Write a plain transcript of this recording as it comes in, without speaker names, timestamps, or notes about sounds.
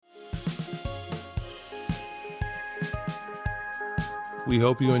We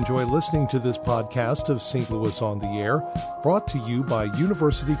hope you enjoy listening to this podcast of St. Louis on the Air, brought to you by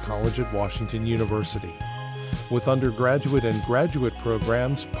University College at Washington University. With undergraduate and graduate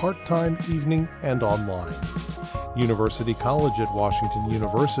programs, part-time, evening, and online. University College at Washington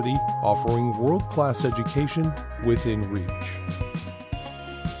University, offering world-class education within reach.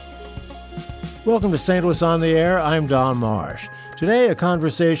 Welcome to St. Louis on the Air. I'm Don Marsh. Today, a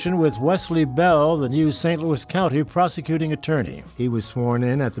conversation with Wesley Bell, the new St. Louis County prosecuting attorney. He was sworn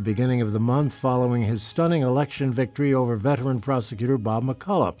in at the beginning of the month following his stunning election victory over veteran prosecutor Bob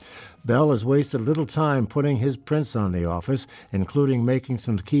McCullough. Bell has wasted little time putting his prints on the office, including making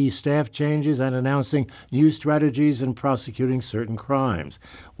some key staff changes and announcing new strategies in prosecuting certain crimes.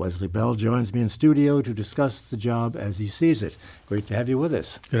 Wesley Bell joins me in studio to discuss the job as he sees it. Great to have you with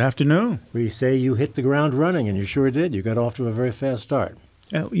us. Good afternoon. We say you hit the ground running, and you sure did. You got off to a very fast start.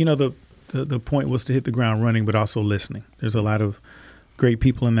 The point was to hit the ground running, but also listening. There's a lot of great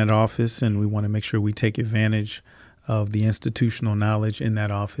people in that office, and we want to make sure we take advantage of the institutional knowledge in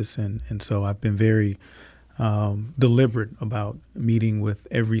that office. And so I've been very deliberate about meeting with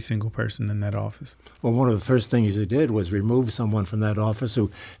every single person in that office. Well, one of the first things you did was remove someone from that office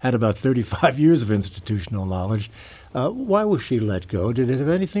who had about 35 years of institutional knowledge. Why was she let go? Did it have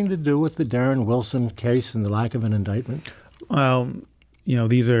anything to do with the Darren Wilson case and the lack of an indictment? Well,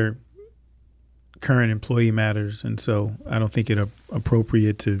 these are current employee matters, and so I don't think it's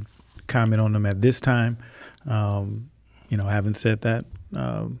appropriate to comment on them at this time. Having said that,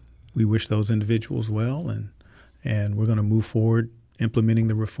 we wish those individuals well, and we're going to move forward implementing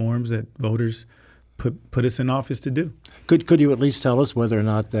the reforms that voters put us in office to do. Could you at least tell us whether or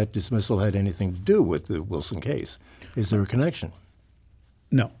not that dismissal had anything to do with the Wilson case? Is there a connection?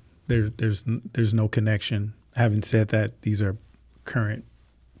 No, there's no connection. Having said that, these are current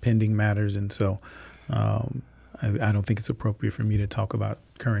pending matters, and so I don't think it's appropriate for me to talk about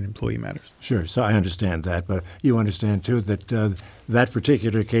current employee matters. Sure. So I understand that. But you understand, too, that that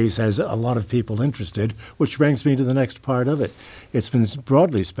particular case has a lot of people interested, which brings me to the next part of it. It's been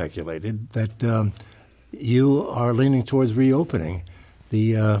broadly speculated that you are leaning towards reopening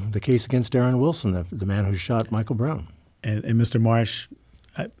the case against Darren Wilson, the man who shot Michael Brown. And Mr. Marsh,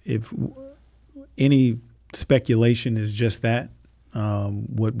 if any speculation is just that,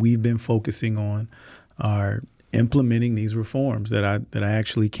 what we've been focusing on are implementing these reforms that I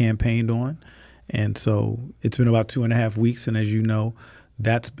actually campaigned on. And so it's been about 2.5 weeks. And as you know,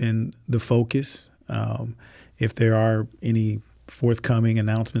 that's been the focus. If there are any forthcoming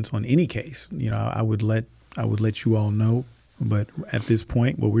announcements on any case, I would let you all know. But at this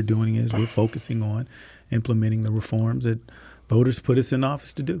point, what we're doing is we're focusing on implementing the reforms that voters put us in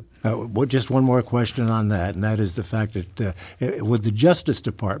office to do. Just one more question on that, and that is the fact that would the Justice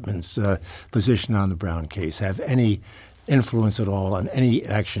Department's position on the Brown case have any influence at all on any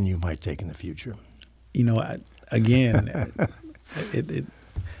action you might take in the future? There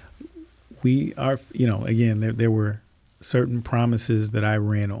were certain promises that I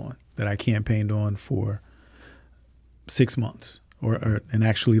ran on, that I campaigned on for 6 months and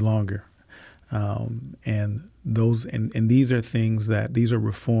actually longer. And these are these are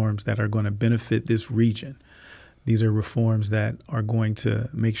reforms that are going to benefit this region. These are reforms that are going to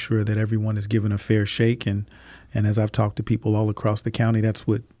make sure that everyone is given a fair shake. And as I've talked to people all across the county, that's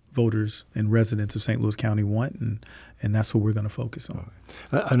what voters and residents of St. Louis County want, and that's what we're going to focus on.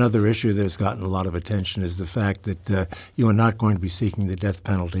 Another issue that has gotten a lot of attention is the fact that you are not going to be seeking the death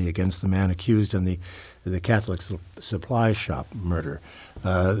penalty against the man accused in the Catholic supply shop murder.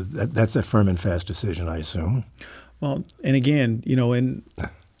 That's a firm and fast decision, I assume. Well, and again, you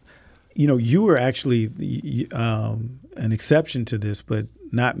were actually an exception to this, but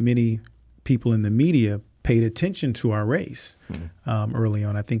not many people in the media paid attention to our race early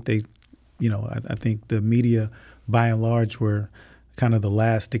on. I think I think the media, by and large, were kind of the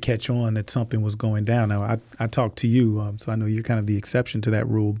last to catch on that something was going down. Now, I talked to you, so I know you're kind of the exception to that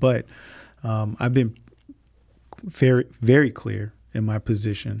rule, but I've been very, very clear in my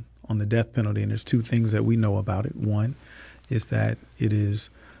position on the death penalty, and there's two things that we know about it. One is that it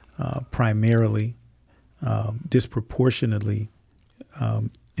is primarily disproportionately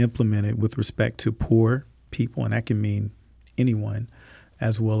implemented with respect to poor people, and that can mean anyone,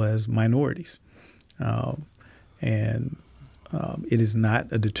 as well as minorities. And it is not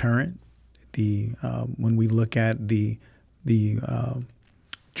a deterrent. When we look at the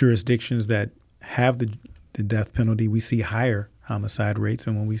jurisdictions that have the death penalty, we see higher homicide rates,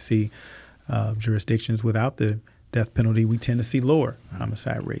 and when we see jurisdictions without the death penalty, we tend to see lower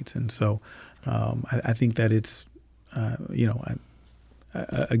homicide rates. And so I think that it's,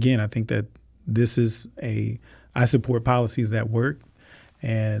 again, I think that this is I support policies that work,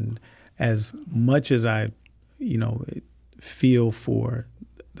 And as much as I, feel for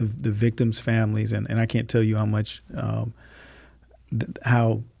the victims' families, and I can't tell you how much,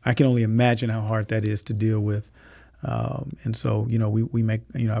 how I can only imagine how hard that is to deal with. And so, we make,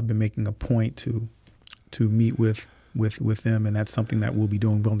 I've been making a point to meet with them, and that's something that we'll be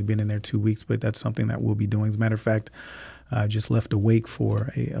doing. We've only been in there 2 weeks, but that's something that we'll be doing. As a matter of fact, I just left a wake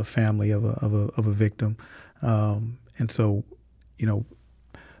for a family of a victim, and so,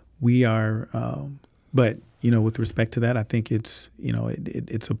 we are. But with respect to that, I think it's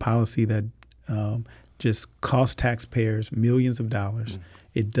it's a policy that just costs taxpayers millions of dollars.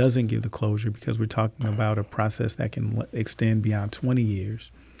 It doesn't give the closure because we're talking about a process that can extend beyond 20 years.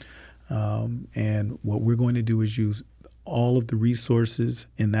 And what we're going to do is use all of the resources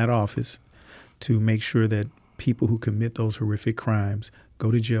in that office to make sure that people who commit those horrific crimes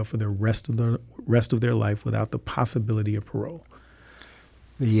go to jail for the rest of their life without the possibility of parole.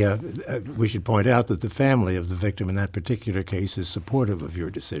 We should point out that the family of the victim in that particular case is supportive of your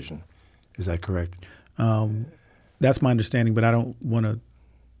decision. Is that correct? That's my understanding, but I don't want to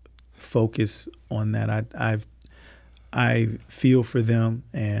focus on that. I feel for them,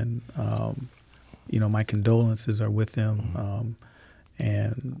 and my condolences are with them,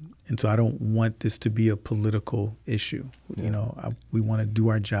 and so I don't want this to be a political issue. Yeah. We want to do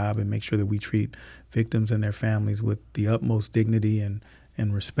our job and make sure that we treat victims and their families with the utmost dignity and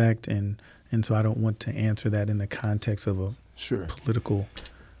respect, and so I don't want to answer that in the context of a political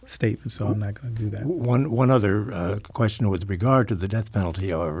statement, so I'm not going to do that. One other question with regard to the death penalty,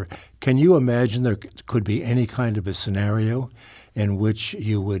 however. Can you imagine there could be any kind of a scenario in which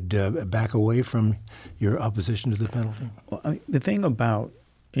you would back away from your opposition to the penalty? Well, the thing about,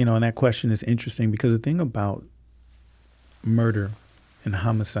 and that question is interesting because the thing about murder and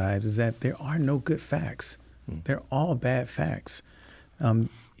homicides is that there are no good facts. They're all bad facts.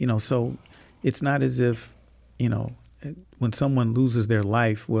 So it's not as if, when someone loses their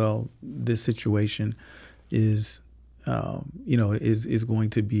life, well, this situation is, is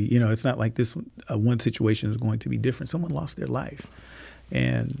going to be, it's not like this one situation is going to be different. Someone lost their life.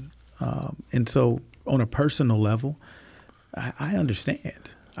 And so on a personal level, I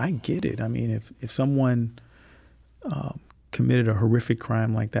understand. I get it. I mean, if someone committed a horrific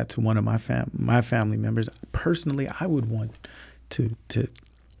crime like that to one of my family members, personally, I would want to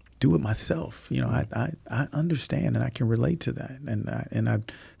do it myself. I understand and I can relate to that, and I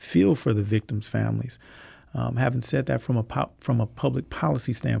feel for the victims' families. Having said that, from a public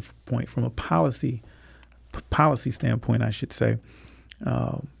policy standpoint, I should say,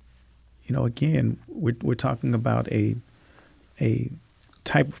 again, we're talking about a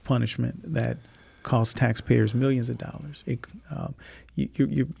type of punishment that costs taxpayers millions of dollars.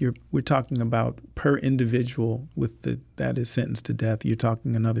 We're talking about per individual that is sentenced to death. You're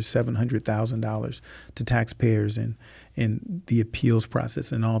talking another $700,000 to taxpayers in the appeals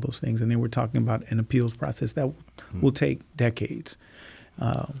process and all those things. And then we're talking about an appeals process that will take decades.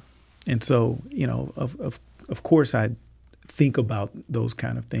 And so, of course, I think about those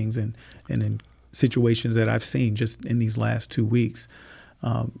kind of things, and in situations that I've seen just in these last 2 weeks,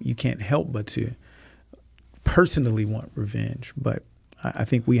 you can't help but to personally want revenge, but I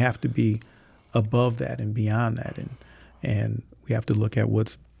think we have to be above that and beyond that, and we have to look at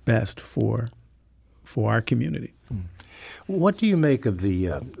what's best for our community. What do you make of the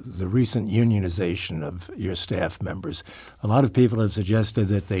recent unionization of your staff members? A lot of people have suggested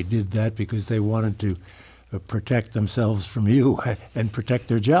that they did that because they wanted to protect themselves from you and protect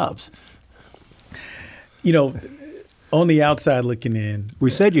their jobs. On the outside looking in,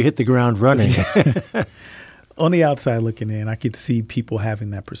 we said you hit the ground running. On the outside looking in, I could see people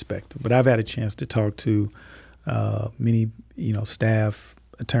having that perspective. But I've had a chance to talk to many, staff,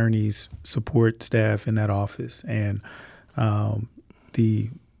 attorneys, support staff in that office, and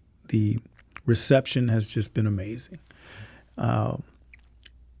the reception has just been amazing.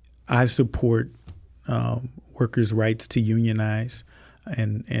 I support workers' rights to unionize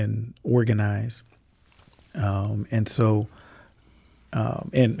and organize, and so.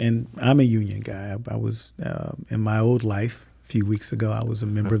 And I'm a union guy. I was in my old life a few weeks ago. I was a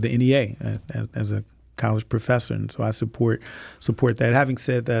member of the NEA as a college professor, and so I support that. Having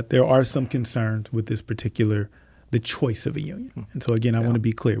said that, there are some concerns with the choice of a union. And so again, I want to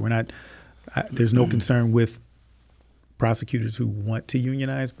be clear: there's no concern with prosecutors who want to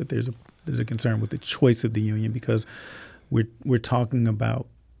unionize, but there's a concern with the choice of the union because we're talking about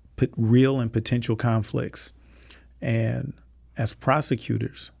real and potential conflicts, and as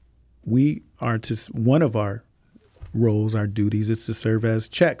prosecutors, one of our roles, our duties, is to serve as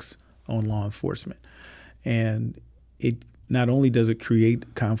checks on law enforcement. And not only does it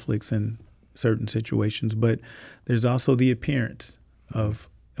create conflicts in certain situations, but there's also the appearance of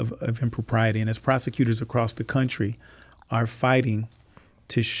impropriety. And as prosecutors across the country are fighting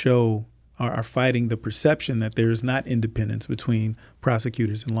to show, are fighting the perception that there is not independence between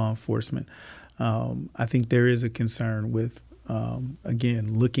prosecutors and law enforcement, I think there is a concern with,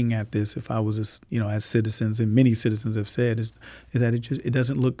 again, looking at this. If I was, as citizens, and many citizens have said, is that it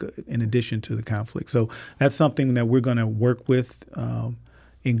doesn't look good in addition to the conflict. So that's something that we're going to work with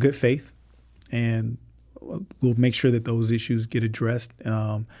in good faith, and we'll make sure that those issues get addressed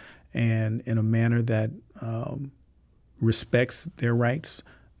and in a manner that respects their rights.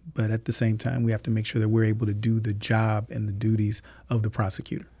 But at the same time, we have to make sure that we're able to do the job and the duties of the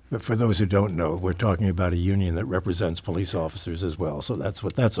prosecutor. But for those who don't know, we're talking about a union that represents police officers as well. So that's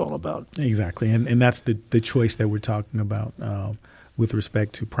what that's all about. Exactly. And that's the choice that we're talking about with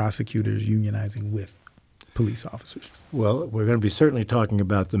respect to prosecutors unionizing with police officers. Well, we're going to be certainly talking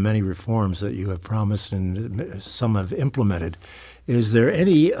about the many reforms that you have promised and some have implemented. Is there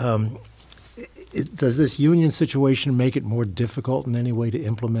any does this union situation make it more difficult in any way to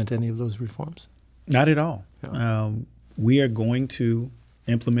implement any of those reforms? Not at all. No. We are going to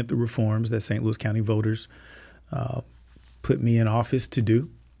implement the reforms that St. Louis County voters put me in office to do,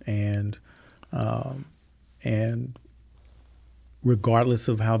 and regardless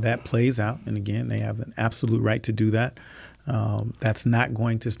of how that plays out, and again, they have an absolute right to do that, that's not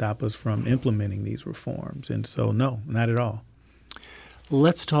going to stop us from implementing these reforms. And so, no, not at all.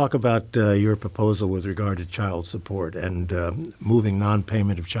 Let's talk about your proposal with regard to child support and moving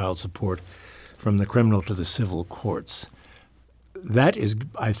non-payment of child support from the criminal to the civil courts. That is,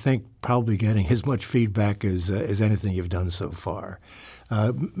 I think, probably getting as much feedback as anything you've done so far.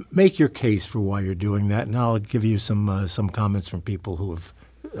 Make your case for why you're doing that, and I'll give you some comments from people who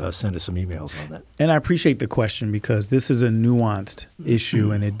have sent us some emails on that. And I appreciate the question, because this is a nuanced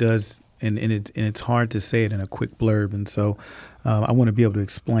issue, and it does, and it's hard to say it in a quick blurb, and so I want to be able to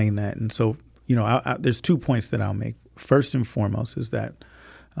explain that. And so, there's 2 points that I'll make. First and foremost is that,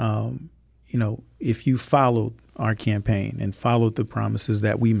 if you followed our campaign and followed the promises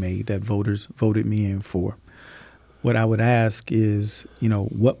that we made, that voters voted me in for, what I would ask is,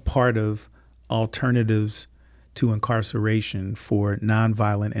 what part of alternatives to incarceration for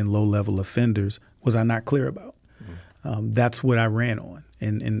nonviolent and low-level offenders was I not clear about? Mm-hmm. That's what I ran on.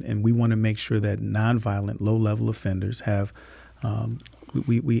 And we want to make sure that nonviolent, low-level offenders have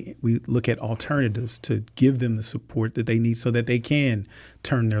we look at alternatives to give them the support that they need so that they can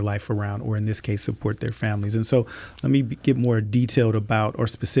turn their life around, or in this case, support their families. And so let me get more detailed about, or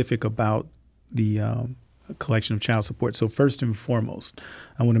specific about, the collection of child support. So first and foremost,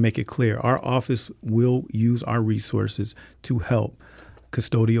 I want to make it clear, our office will use our resources to help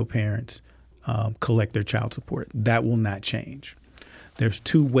custodial parents collect their child support. That will not change. There's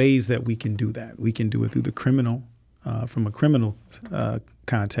 2 ways that we can do that. We can do it through the criminal, from a criminal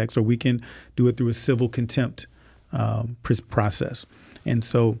context, or we can do it through a civil contempt process. And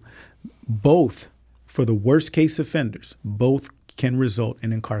so both, for the worst case offenders, both can result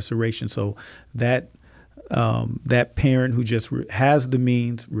in incarceration. So that parent who just has the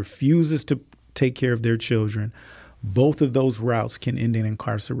means, refuses to take care of their children, both of those routes can end in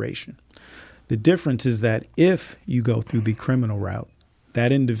incarceration. The difference is that if you go through the criminal route,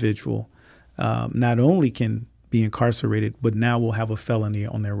 that individual not only can be incarcerated, but now will have a felony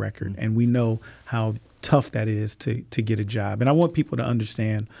on their record. And we know how tough that is to get a job. And I want people to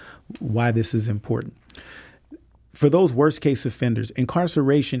understand why this is important. For those worst case offenders,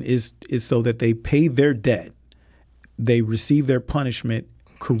 incarceration is so that they pay their debt, they receive their punishment,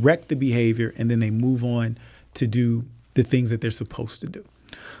 correct the behavior, and then they move on to do the things that they're supposed to do.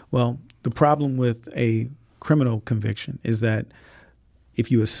 Well, the problem with a criminal conviction is that if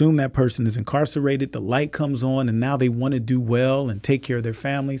you assume that person is incarcerated, the light comes on, and now they want to do well and take care of their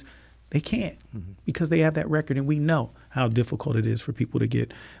families, they can't, because they have that record. And we know how difficult it is for people to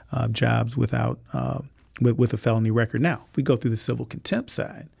get jobs without with a felony record. Now, if we go through the civil contempt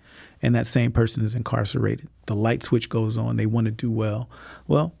side, and that same person is incarcerated, the light switch goes on, they want to do well.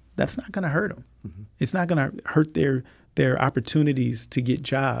 Well, that's not going to hurt them. Mm-hmm. It's not going to hurt their opportunities to get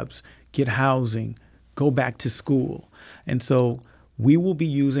jobs, get housing, go back to school. And so we will be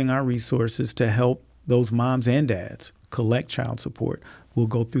using our resources to help those moms and dads collect child support. We'll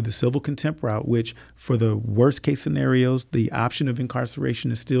go through the civil contempt route, which for the worst case scenarios, the option of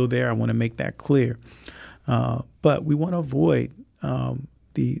incarceration is still there. I want to make that clear. But we want to avoid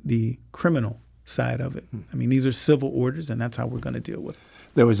the criminal side of it. I mean, these are civil orders, and that's how we're going to deal with it.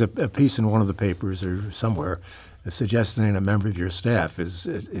 There was a piece in one of the papers or somewhere suggesting a member of your staff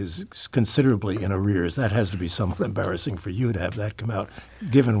is considerably in arrears. That has to be somewhat embarrassing for you to have that come out,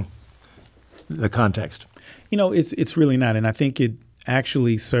 given the context. It's really not, and I think it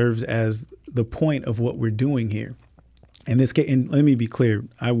actually serves as the point of what we're doing here. In this case, and let me be clear,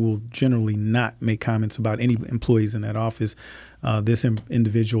 I will generally not make comments about any employees in that office. This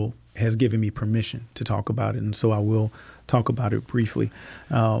individual has given me permission to talk about it, and so I will talk about it briefly.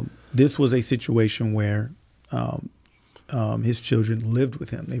 This was a situation where his children lived with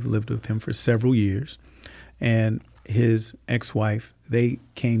him. They've lived with him for several years, and his ex-wife, they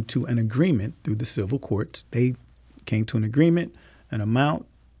came to an agreement through the civil courts. They came to an agreement, an amount,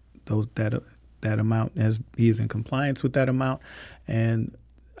 that amount, as he is in compliance with that amount. And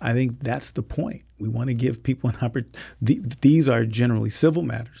I think that's the point. We want to give people an opportunity. These are generally civil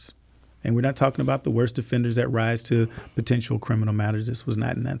matters. And we're not talking about the worst offenders that rise to potential criminal matters. This was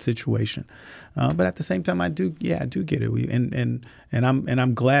not in that situation. But at the same time, I do get it. And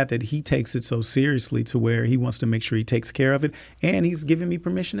I'm glad that he takes it so seriously to where he wants to make sure he takes care of it. And he's giving me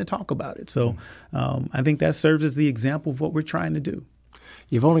permission to talk about it. So I think that serves as the example of what we're trying to do.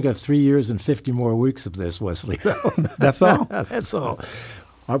 You've only got 3 years and 50 more weeks of this, Wesley Bell. That's all. That's all.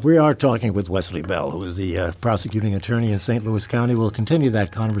 We are talking with Wesley Bell, who is the prosecuting attorney in St. Louis County. We'll continue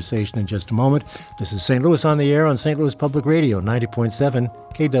that conversation in just a moment. This is St. Louis on the Air on St. Louis Public Radio, 90.7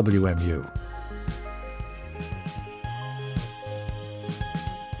 KWMU.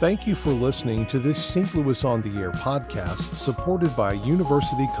 Thank you for listening to this St. Louis on the Air podcast supported by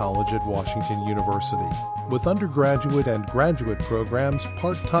University College at Washington University, with undergraduate and graduate programs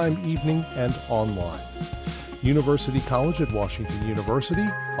part-time, evening, and online. University College at Washington University,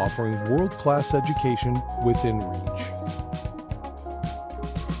 offering world-class education within reach.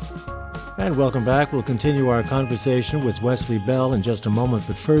 And welcome back. We'll continue our conversation with Wesley Bell in just a moment.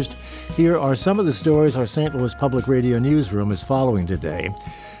 But first, here are some of the stories our St. Louis Public Radio newsroom is following today.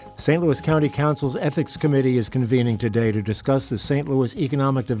 St. Louis County Council's Ethics Committee is convening today to discuss the St. Louis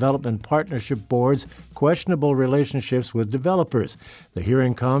Economic Development Partnership Board's questionable relationships with developers. The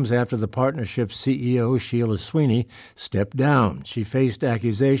hearing comes after the partnership's CEO, Sheila Sweeney, stepped down. She faced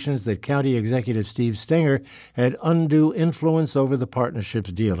accusations that County Executive Steve Stenger had undue influence over the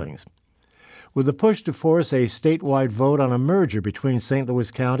partnership's dealings. With the push to force a statewide vote on a merger between St.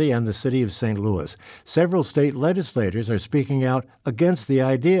 Louis County and the city of St. Louis, several state legislators are speaking out against the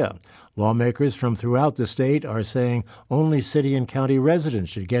idea. Lawmakers from throughout the state are saying only city and county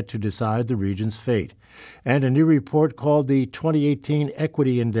residents should get to decide the region's fate. And a new report called the 2018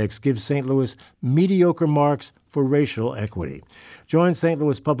 Equity Index gives St. Louis mediocre marks for racial equity. Join St.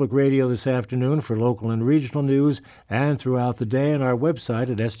 Louis Public Radio this afternoon for local and regional news and throughout the day on our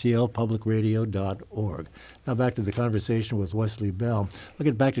website at stlpublicradio.org. Now back to the conversation with Wesley Bell. We'll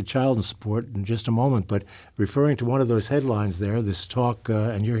get back to child support in just a moment, but referring to one of those headlines there, this talk,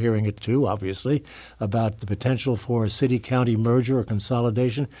 and you're hearing it too, obviously, about the potential for a city-county merger or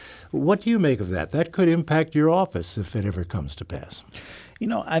consolidation. What do you make of that? That could impact your office if it ever comes to pass.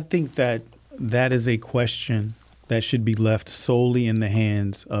 I think that is a question that should be left solely in the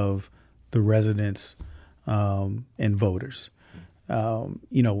hands of the residents and voters.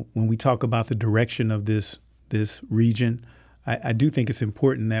 When we talk about the direction of this region, I do think it's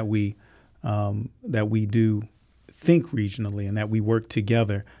important that we do think regionally and that we work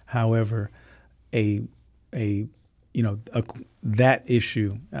together. However, that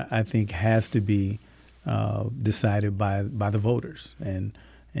issue I think has to be decided by the voters, and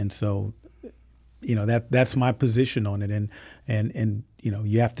so. That's my position on it, and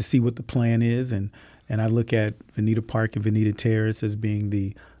you have to see what the plan is, and I look at Veneta Park and Veneta Terrace as being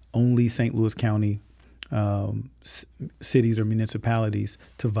the only St. Louis County cities or municipalities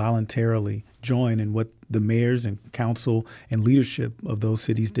to voluntarily join. And what the mayors and council and leadership of those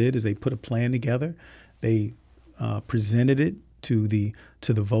cities did is they put a plan together, they presented it to the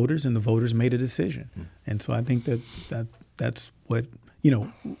voters, and the voters made a decision. And so I think that's what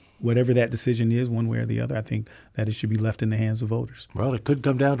whatever that decision is, one way or the other, I think that it should be left in the hands of voters. Well, it could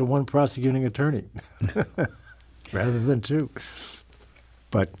come down to one prosecuting attorney rather than two.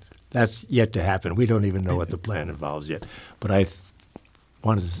 But that's yet to happen. We don't even know what the plan involves yet. But I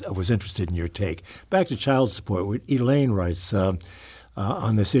was interested in your take. Back to child support. Elaine writes on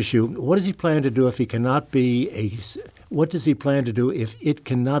this issue, what does he plan to do if he cannot be What does he plan to do if it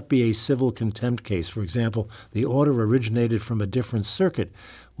cannot be a civil contempt case? For example, the order originated from a different circuit.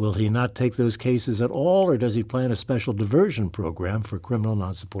 Will he not take those cases at all, or does he plan a special diversion program for criminal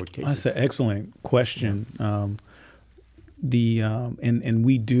non-support cases? That's an excellent question. Yeah. And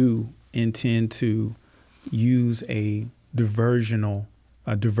we do intend to use a diversion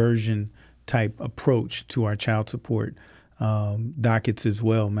type approach to our child support dockets as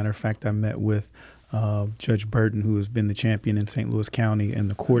well. Matter of fact, I met with Judge Burton, who has been the champion in St. Louis County and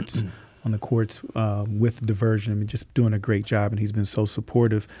the courts on the courts with diversion. I mean, just doing a great job, and he's been so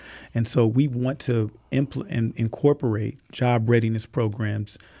supportive. And so we want to incorporate job readiness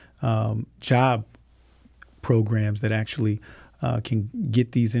programs, job programs that actually can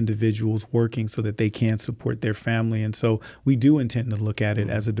get these individuals working so that they can support their family. And so we do intend to look at it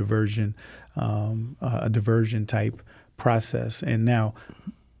as a diversion type process. And now,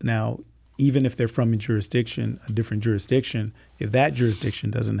 even if they're from a different jurisdiction, if that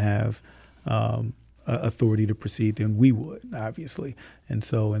jurisdiction doesn't have authority to proceed, then we would, obviously. And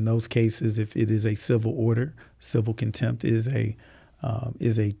so in those cases, if it is a civil order, civil contempt is a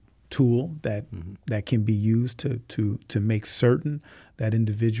tool that can be used to make certain that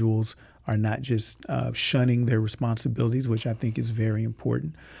individuals are not just shunning their responsibilities, which I think is very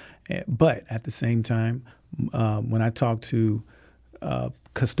important. But at the same time, when I talk to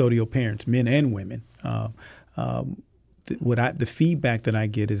custodial parents, men and women, the feedback that I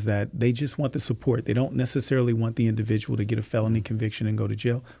get is that they just want the support. They don't necessarily want the individual to get a felony conviction and go to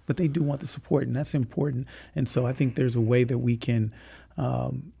jail, but they do want the support, and that's important. And so I think there's a way that we can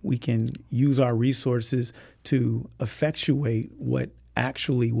use our resources to effectuate what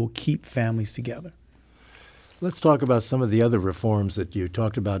actually will keep families together. Let's talk about some of the other reforms that you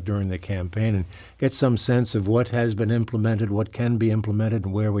talked about during the campaign and get some sense of what has been implemented, what can be implemented,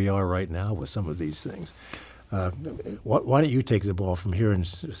 and where we are right now with some of these things. Why don't you take the ball from here and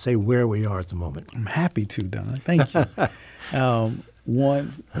say where we are at the moment? I'm happy to, Don. Thank you.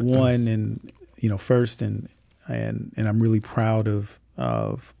 First, and I'm really proud of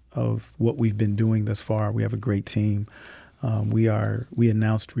what we've been doing thus far. We have a great team. We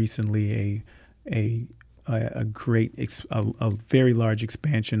announced recently a very large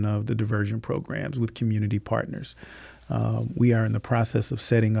expansion of the diversion programs with community partners. We are in the process of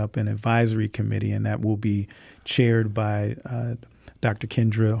setting up an advisory committee, and that will be chaired by Dr.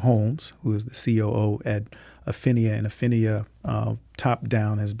 Kendra Holmes, who is the COO at Affinia. And Affinia, top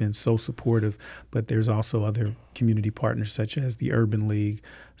down, has been so supportive. But there's also other community partners, such as the Urban League,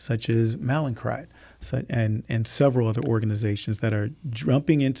 such as Mallinckrodt, and several other organizations that are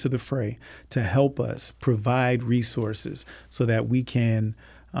jumping into the fray to help us provide resources so that we can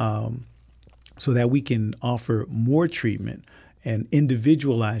offer more treatment and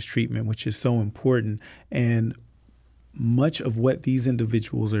individualized treatment, which is so important. And much of what these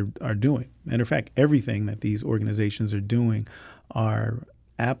individuals are doing, matter of fact, everything that these organizations are doing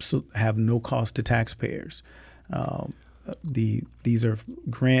have no cost to taxpayers. These are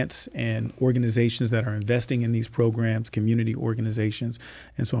grants and organizations that are investing in these programs, community organizations.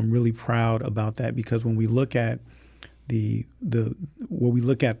 And so I'm really proud about that, because when we look at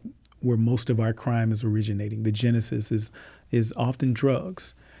where most of our crime is originating, the genesis is often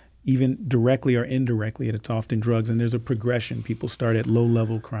drugs. Even directly or indirectly, it's often drugs. And there's a progression. People start at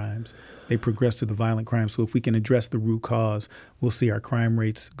low-level crimes. They progress to the violent crimes. So if we can address the root cause, we'll see our crime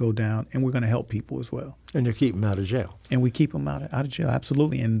rates go down, and we're going to help people as well. And you keep them out of jail. And we keep them out of jail,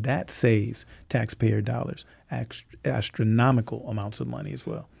 absolutely. And that saves taxpayer dollars, astronomical amounts of money as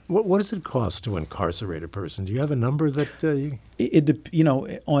well. What does it cost to incarcerate a person? Do you have a number that you...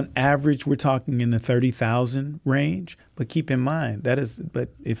 On average, we're talking in the $30,000 range. But keep in mind, but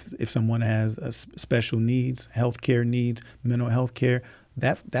if someone has special needs, healthcare needs, mental health care,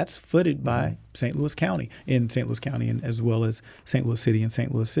 that's footed by St. Louis County, and as well as St. Louis City and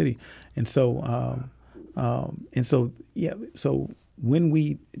St. Louis City. And so, so when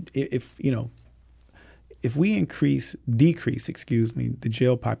we, if we decrease the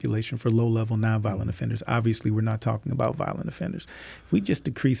jail population for low-level nonviolent offenders, obviously we're not talking about violent offenders. If we just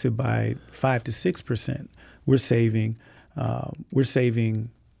decrease it by 5 to 6%, we're saving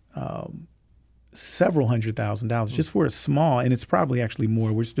several $100,000 just for a small, and it's probably actually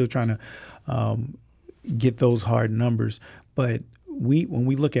more. We're still trying to get those hard numbers, but when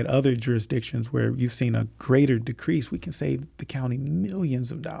we look at other jurisdictions where you've seen a greater decrease, we can save the county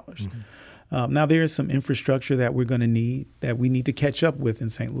millions of dollars. Mm-hmm. Now, there is some infrastructure that we need to catch up with in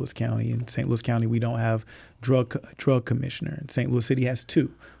St. Louis County. In St. Louis County, we don't have drug commissioner. In St. Louis City has 2,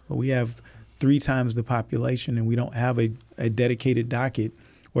 but we have 3 times the population, and we don't have a dedicated docket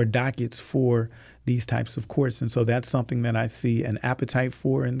or dockets for these types of courts. And so that's something that I see an appetite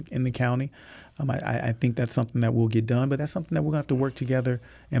for in the county. I think that's something that will get done, but that's something that we're going to have to work together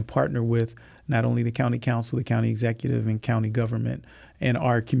and partner with not only the county council, the county executive, and county government, and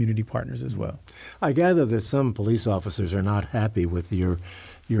our community partners as well. I gather that some police officers are not happy with your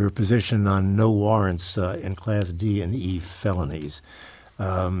position on no warrants in Class D and E felonies.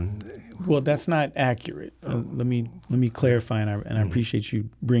 Well, that's not accurate. Let me clarify, and I appreciate you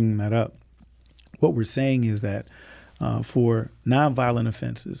bringing that up. What we're saying is that for nonviolent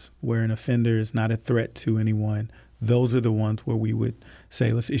offenses, where an offender is not a threat to anyone, those are the ones where we would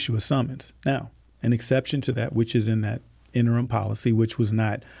say, let's issue a summons. Now, an exception to that, which is in that interim policy, which was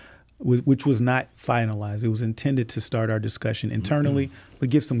not finalized. It was intended to start our discussion internally,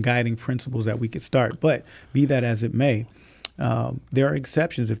 but give some guiding principles that we could start. But be that as it may, there are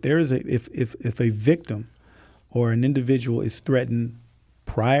exceptions. If there is if a victim or an individual is threatened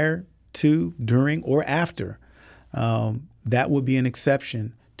prior to, during, or after, that would be an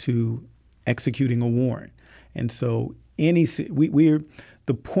exception to executing a warrant. And so we're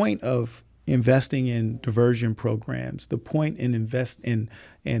the point of investing in diversion programs, the point in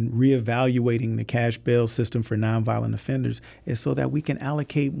reevaluating the cash bail system for nonviolent offenders is so that we can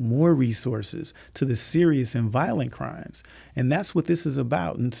allocate more resources to the serious and violent crimes. And that's what this is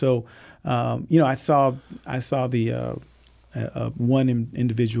about. And so, I saw the one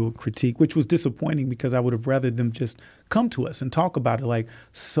individual critique, which was disappointing because I would have rather them just come to us and talk about it like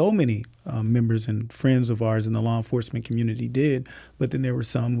so many members and friends of ours in the law enforcement community did. But then there were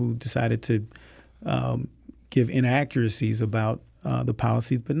some who decided to give inaccuracies about the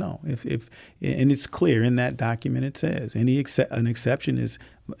policies. But no, if and it's clear in that document, it says an exception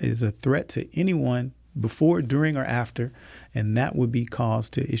is a threat to anyone before, during, or after, and that would be cause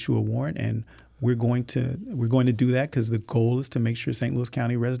to issue a warrant. And we're going to do that because the goal is to make sure St. Louis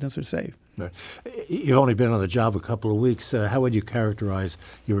County residents are safe. Right. You've only been on the job a couple of weeks. How would you characterize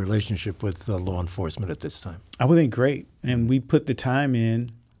your relationship with law enforcement at this time? I would think great. And we put the time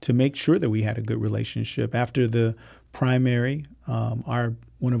in to make sure that we had a good relationship. After the primary,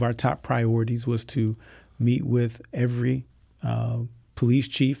 one of our top priorities was to meet with every police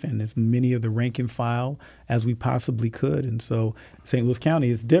chief and as many of the rank and file as we possibly could. And so St. Louis County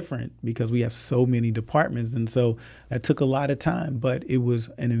is different because we have so many departments. And so that took a lot of time, but it was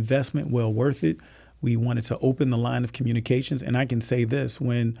an investment well worth it. We wanted to open the line of communications. And I can say this,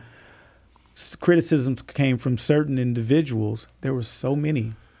 when criticisms came from certain individuals, there were so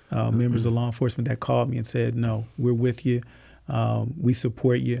many members of law enforcement that called me and said, no, we're with you. We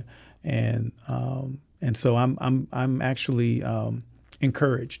support you. And so I'm actually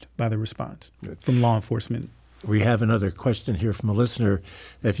encouraged by the response from law enforcement. We have another question here from a listener.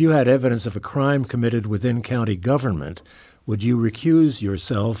 If you had evidence of a crime committed within county government, would you recuse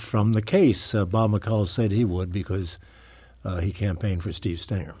yourself from the case? Bob McCullough said he would because he campaigned for Steve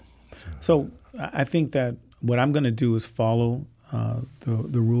Stenger. So I think that what I'm going to do is follow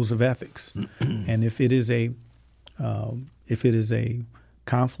the rules of ethics. And if it is a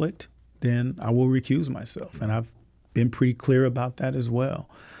conflict, then I will recuse myself. And I've been pretty clear about that as well.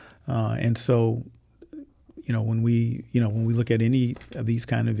 And so, when we look at any of these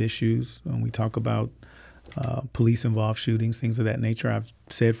kind of issues, when we talk about police involved shootings, things of that nature, I've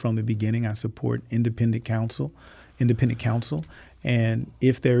said from the beginning, I support independent counsel. And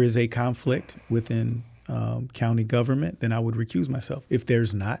if there is a conflict within county government, then I would recuse myself. If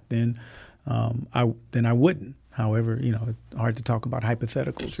there's not, then I wouldn't. However, it's hard to talk about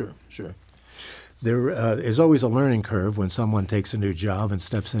hypotheticals. Sure. There is always a learning curve when someone takes a new job and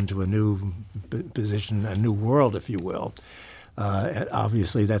steps into a new position, a new world, if you will. And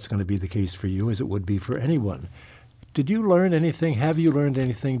obviously, that's going to be the case for you, as it would be for anyone. Did you learn anything? Have you learned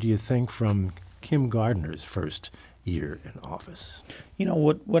anything, do you think, from Kim Gardner's first year in office?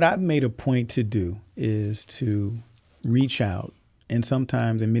 What I've made a point to do is to reach out and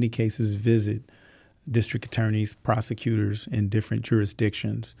sometimes, in many cases, visit district attorneys, prosecutors in different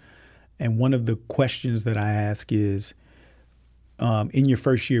jurisdictions. And one of the questions that I ask is, in your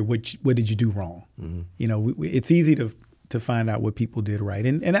first year, what did you do wrong? Mm-hmm. It's easy to find out what people did right,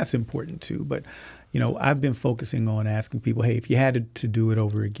 and that's important too. But, I've been focusing on asking people, hey, if you had to do it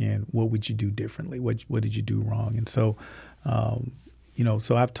over again, what would you do differently? What did you do wrong? And so,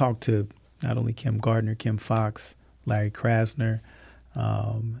 so I've talked to not only Kim Gardner, Kim Fox, Larry Krasner,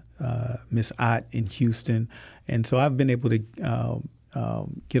 Miss Ott in Houston, and so I've been able to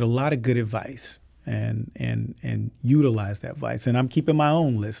get a lot of good advice and utilize that advice. And I'm keeping my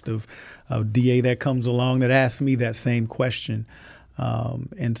own list of DA that comes along that asks me that same question.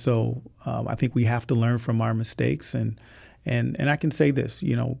 And so I think we have to learn from our mistakes. And I can say this,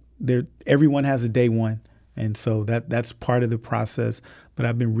 everyone has a day one. And so that's part of the process. But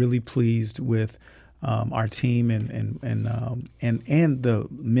I've been really pleased with our team and the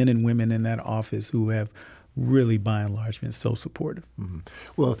men and women in that office who have really, by and large, been so supportive. Mm-hmm.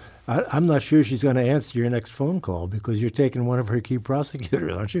 Well, I'm not sure she's going to answer your next phone call because you're taking one of her key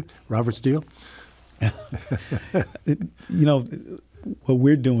prosecutors, aren't you? Robert Steele? what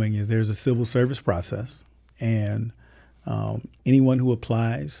we're doing is there's a civil service process, and anyone who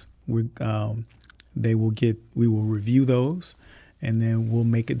applies, we will review those, and then we'll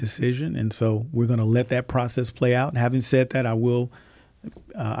make a decision. And so we're going to let that process play out. And having said that, I will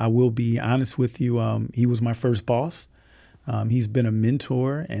be honest with you. He was my first boss. He's been a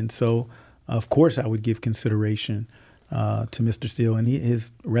mentor, and so of course I would give consideration to Mr. Steele, and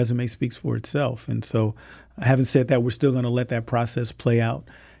his resume speaks for itself. And so, having said that, we're still going to let that process play out,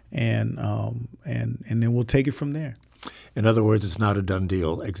 and then we'll take it from there. In other words, it's not a done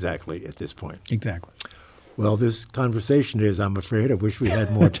deal exactly at this point. Exactly. Well, this conversation is, I'm afraid. I wish we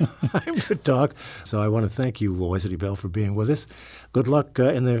had more time to talk. So I want to thank you, Wesley Bell, for being with us. Good luck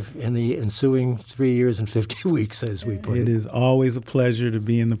in the ensuing 3 years and 50 weeks, as we put it. It is always a pleasure to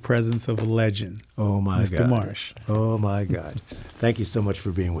be in the presence of a legend. Oh, my Mr. God. Marsh. Oh, my God. Thank you so much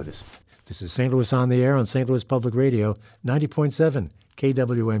for being with us. This is St. Louis on the Air on St. Louis Public Radio, 90.7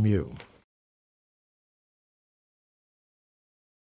 KWMU.